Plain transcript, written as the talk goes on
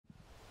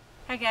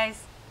Hi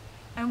guys,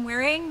 I'm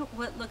wearing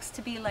what looks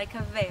to be like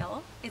a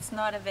veil. It's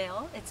not a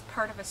veil, it's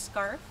part of a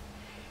scarf.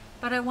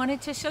 But I wanted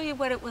to show you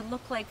what it would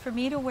look like for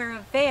me to wear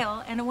a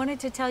veil, and I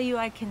wanted to tell you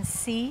I can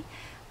see,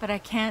 but I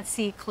can't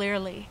see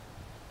clearly.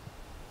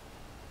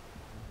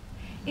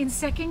 In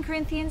 2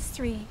 Corinthians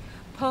 3,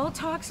 Paul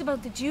talks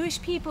about the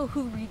Jewish people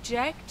who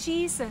reject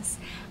Jesus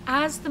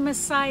as the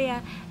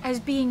Messiah as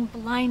being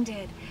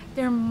blinded.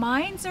 Their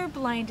minds are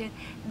blinded.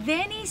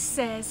 Then he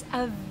says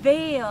a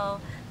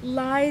veil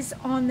lies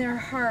on their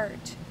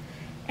heart.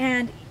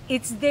 And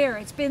it's there,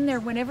 it's been there.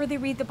 Whenever they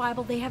read the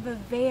Bible, they have a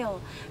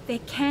veil. They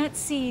can't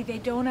see, they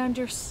don't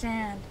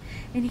understand.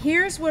 And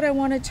here's what I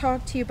want to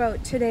talk to you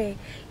about today.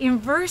 In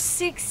verse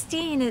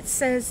 16, it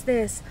says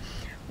this: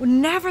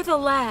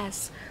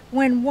 nevertheless,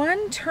 when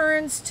one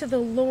turns to the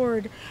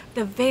Lord,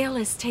 the veil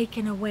is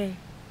taken away.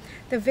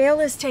 The veil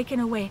is taken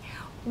away.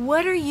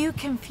 What are you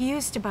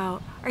confused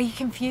about? Are you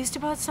confused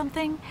about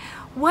something?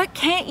 What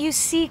can't you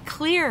see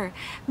clear?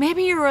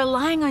 Maybe you're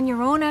relying on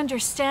your own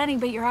understanding,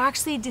 but you're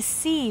actually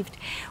deceived.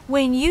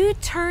 When you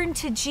turn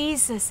to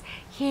Jesus,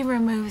 he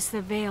removes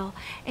the veil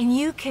and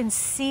you can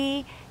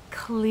see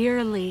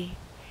clearly.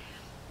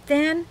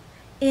 Then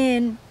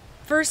in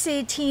verse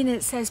 18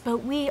 it says, but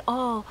we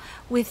all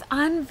with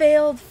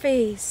unveiled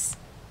face,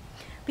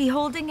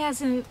 beholding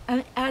as in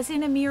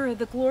a mirror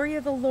the glory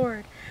of the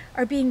Lord,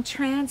 are being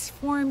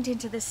transformed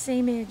into the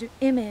same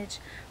image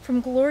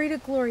from glory to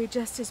glory,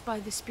 just as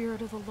by the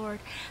Spirit of the Lord.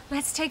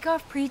 Let's take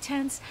off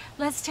pretense.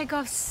 Let's take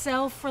off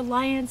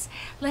self-reliance.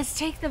 Let's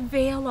take the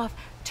veil off.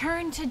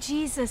 Turn to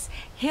Jesus.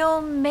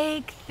 He'll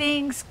make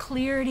things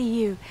clear to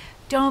you.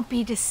 Don't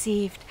be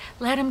deceived.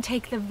 Let him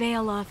take the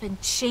veil off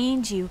and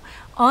change you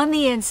on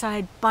the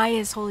inside by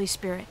his Holy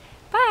Spirit.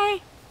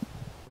 Bye.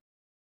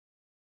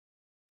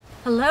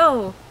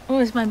 Hello. Oh,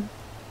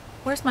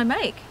 where's my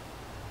mic?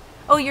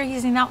 Oh, you're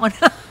using that one.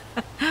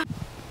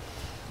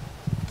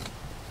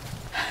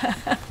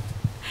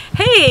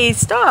 Hey,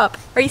 stop.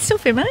 Are you still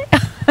filming?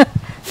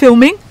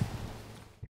 Filming?